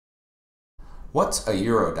What's a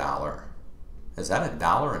Eurodollar? Is that a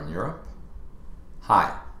dollar in Europe?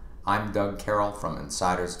 Hi, I'm Doug Carroll from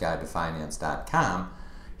InsidersGuideToFinance.com,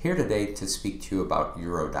 here today to speak to you about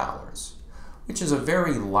Eurodollars, which is a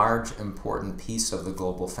very large, important piece of the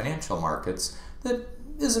global financial markets that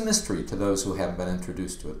is a mystery to those who haven't been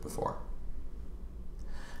introduced to it before.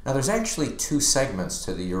 Now, there's actually two segments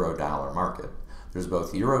to the Eurodollar market. There's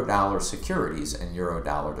both Eurodollar securities and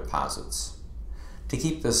Eurodollar deposits. To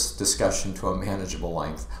keep this discussion to a manageable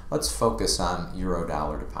length, let's focus on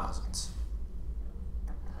Eurodollar deposits.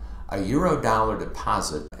 A Eurodollar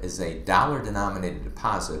deposit is a dollar-denominated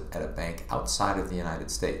deposit at a bank outside of the United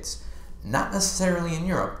States. Not necessarily in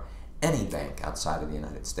Europe, any bank outside of the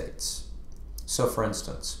United States. So for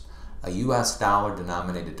instance, a US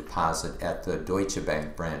dollar-denominated deposit at the Deutsche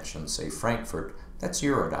Bank branch in, say, Frankfurt, that's a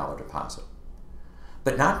Eurodollar deposit.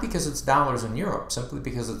 But not because it's dollars in Europe, simply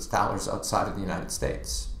because it's dollars outside of the United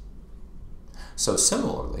States. So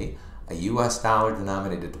similarly, a US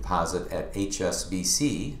dollar-denominated deposit at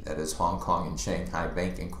HSBC, that is Hong Kong and Shanghai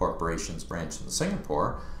Banking Corporation's branch in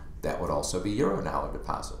Singapore, that would also be Eurodollar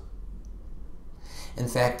deposit. In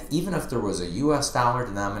fact, even if there was a US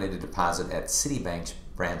dollar-denominated deposit at Citibank's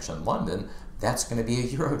branch in London, that's going to be a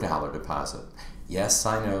Eurodollar deposit. Yes,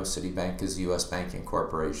 I know Citibank is a US banking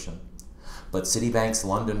corporation, but Citibank's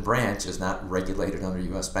London branch is not regulated under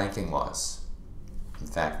US banking laws. In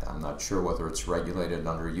fact, I'm not sure whether it's regulated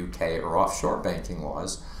under UK or offshore banking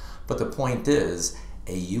laws, but the point is,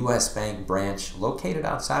 a US bank branch located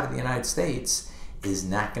outside of the United States is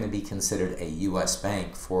not going to be considered a US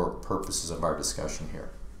bank for purposes of our discussion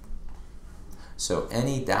here. So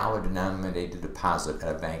any dollar-denominated deposit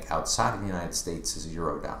at a bank outside of the United States is a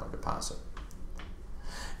Eurodollar deposit.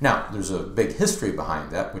 Now, there's a big history behind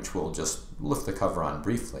that, which we'll just lift the cover on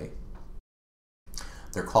briefly.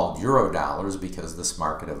 They're called Eurodollars because this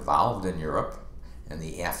market evolved in Europe in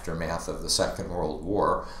the aftermath of the Second World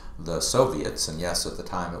War. The Soviets, and yes, at the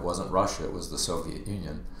time it wasn't Russia, it was the Soviet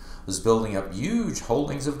Union, was building up huge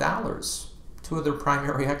holdings of dollars. Two of their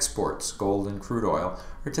primary exports, gold and crude oil,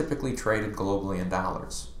 are typically traded globally in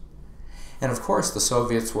dollars. And of course, the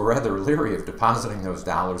Soviets were rather leery of depositing those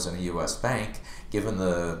dollars in a US bank, given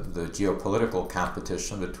the geopolitical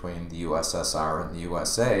competition between the USSR and the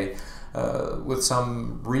USA, with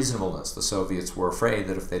some reasonableness. The Soviets were afraid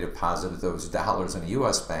that if they deposited those dollars in a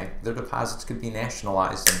US bank, their deposits could be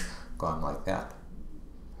nationalized and gone like that.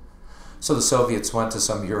 So the Soviets went to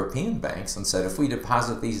some European banks and said, if we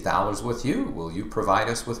deposit these dollars with you, will you provide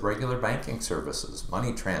us with regular banking services,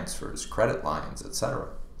 money transfers, credit lines,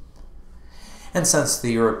 etc.? And since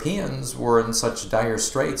the Europeans were in such dire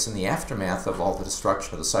straits in the aftermath of all the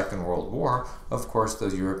destruction of the Second World War, of course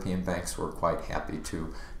those European banks were quite happy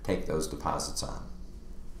to take those deposits on.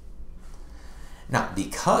 Now,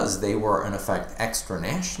 because they were in effect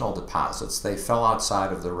extra-national deposits, they fell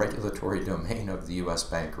outside of the regulatory domain of the US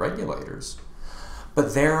bank regulators.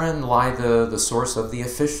 But therein lie the source of the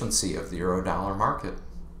efficiency of the Eurodollar market.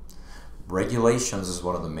 Regulations is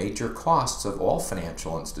one of the major costs of all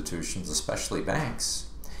financial institutions, especially banks.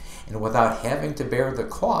 And without having to bear the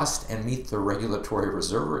cost and meet the regulatory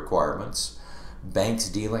reserve requirements, banks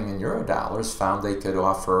dealing in Eurodollars found they could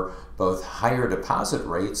offer both higher deposit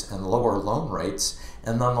rates and lower loan rates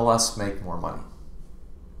and nonetheless make more money.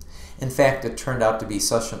 In fact, it turned out to be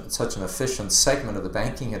such an efficient segment of the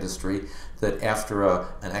banking industry that after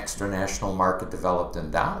an extra-national market developed in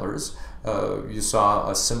dollars, you saw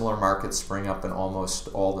a similar market spring up in almost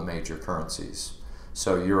all the major currencies.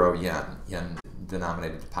 So euro-yen,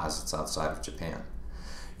 yen-denominated deposits outside of Japan.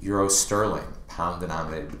 Euro-sterling,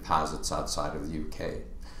 pound-denominated deposits outside of the UK.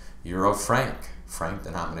 Euro-franc,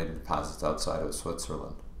 franc-denominated deposits outside of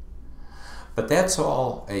Switzerland. But that's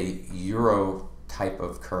all a euro type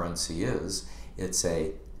of currency is. It's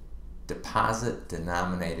a deposit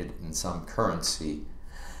denominated in some currency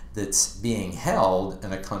that's being held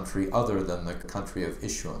in a country other than the country of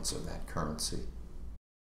issuance of that currency.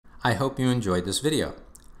 I hope you enjoyed this video.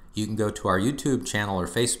 You can go to our YouTube channel or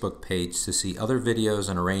Facebook page to see other videos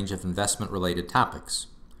on a range of investment-related topics.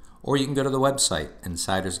 Or you can go to the website,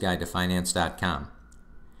 InsidersGuideToFinance.com.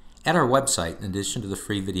 At our website, in addition to the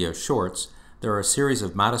free video shorts, there are a series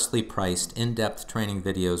of modestly priced, in-depth training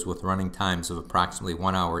videos with running times of approximately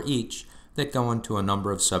 1 hour each that go into a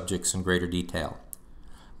number of subjects in greater detail.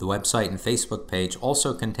 The website and Facebook page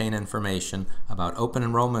also contain information about open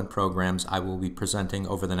enrollment programs I will be presenting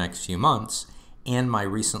over the next few months and my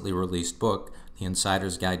recently released book, The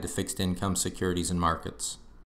Insider's Guide to Fixed Income Securities and Markets.